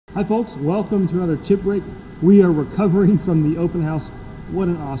Hi folks, welcome to another chip break. We are recovering from the open house. What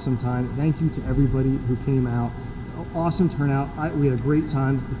an awesome time. Thank you to everybody who came out. Awesome turnout. We had a great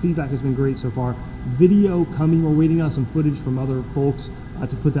time. The feedback has been great so far. Video coming. We're waiting on some footage from other folks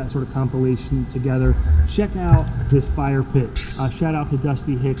to put that sort of compilation together. Check out this fire pit. Shout out to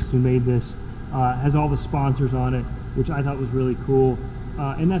Dusty Hicks who made this. Has all the sponsors on it, which I thought was really cool.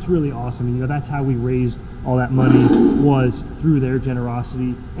 And that's really awesome. You know, that's how we raised all that money, was through their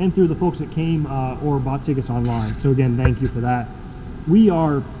generosity and through the folks that came or bought tickets online. So again, thank you for that. We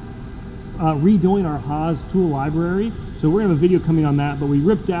are redoing our Haas tool library. So we're gonna have a video coming on that, but we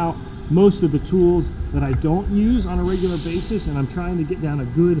ripped out most of the tools that I don't use on a regular basis, and I'm trying to get down a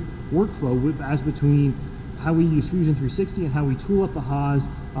good workflow as between how we use Fusion 360 and how we tool up the Haas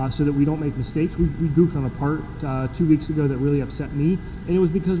so that we don't make mistakes. We goofed on a part 2 weeks ago that really upset me, and it was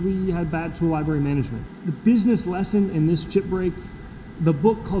because we had bad tool library management. The business lesson in this chip break, the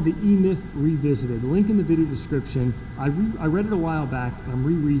book called The E-Myth Revisited, link in the video description. I read it a while back, and I'm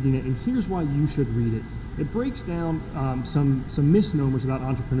rereading it, and here's why you should read it. It breaks down some misnomers about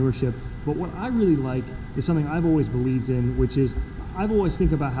entrepreneurship, but what I really like is something I've always believed in, which is I've always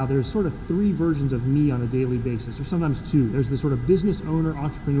think about how there's sort of 3 versions of me on a daily basis, or sometimes 2. There's the sort of business owner,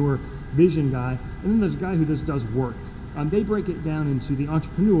 entrepreneur, vision guy, and then there's a guy who just does work. They break it down into the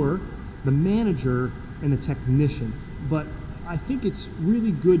entrepreneur, the manager, and the technician. But I think it's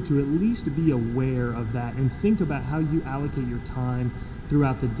really good to at least be aware of that and think about how you allocate your time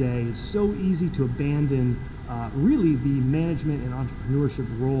throughout the day. It's so easy to abandon really the management and entrepreneurship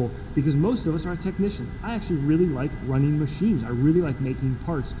role because most of us are technicians. I actually really like running machines. I really like making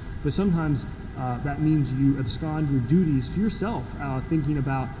parts, but sometimes that means you abscond your duties to yourself, thinking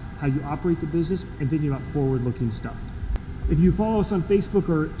about how you operate the business and thinking about forward-looking stuff. If you follow us on Facebook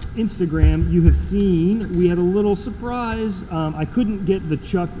or Instagram, you have seen we had a little surprise. I couldn't get the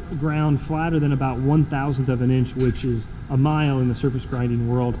chuck ground flatter than about 1/1000th of an inch, which is a mile in the surface grinding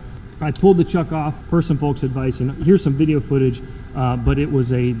world. I pulled the chuck off per some folks' advice, and here's some video footage, but it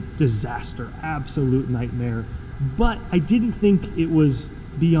was a disaster, absolute nightmare. But I didn't think it was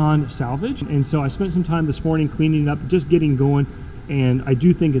beyond salvage, and so I spent some time this morning cleaning it up, just getting going, and I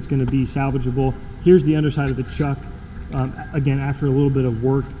do think it's going to be salvageable. Here's the underside of the chuck. Again, after a little bit of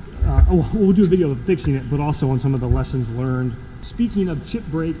work. We'll do a video of fixing it, but also on some of the lessons learned. Speaking of chip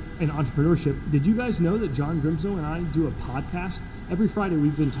break and entrepreneurship, did you guys know that John Grimsnow and I do a podcast? Every Friday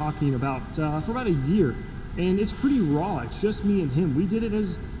we've been talking about, for about a year, and it's pretty raw. It's just me and him. We did it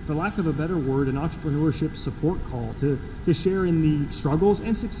as, for lack of a better word, an entrepreneurship support call to share in the struggles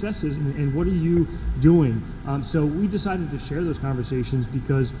and successes and what are you doing. So we decided to share those conversations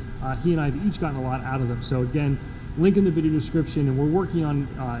because he and I have each gotten a lot out of them. So again, link in the video description, and we're working on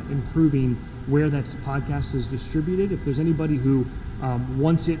improving where that podcast is distributed. If there's anybody who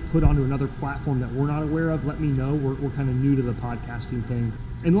wants it put onto another platform that we're not aware of, let me know. We're kind of new to the podcasting thing.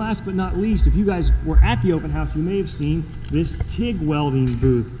 And last but not least, if you guys were at the open house, you may have seen this TIG Welding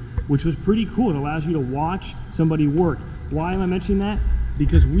booth, which was pretty cool. It allows you to watch somebody work. Why am I mentioning that?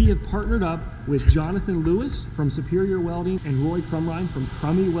 Because we have partnered up with Jonathan Lewis from Superior Welding and Roy Crumrine from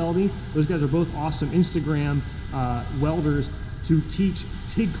Crummy Welding. Those guys are both awesome Instagram welders to teach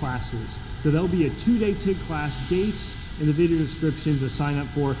TIG classes. So there'll be a 2-day TIG class, dates in the video description to sign up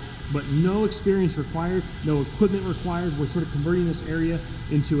for, but no experience required, no equipment required. We're sort of converting this area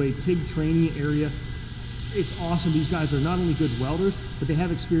into a TIG training area. It's awesome. These guys are not only good welders, but they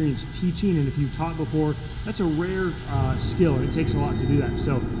have experience teaching, and if you've taught before, that's a rare skill, and it takes a lot to do that.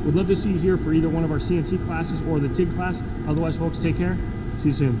 So we'd love to see you here for either one of our CNC classes or the TIG class. Otherwise, folks, take care. See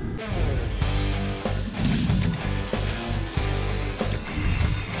you soon.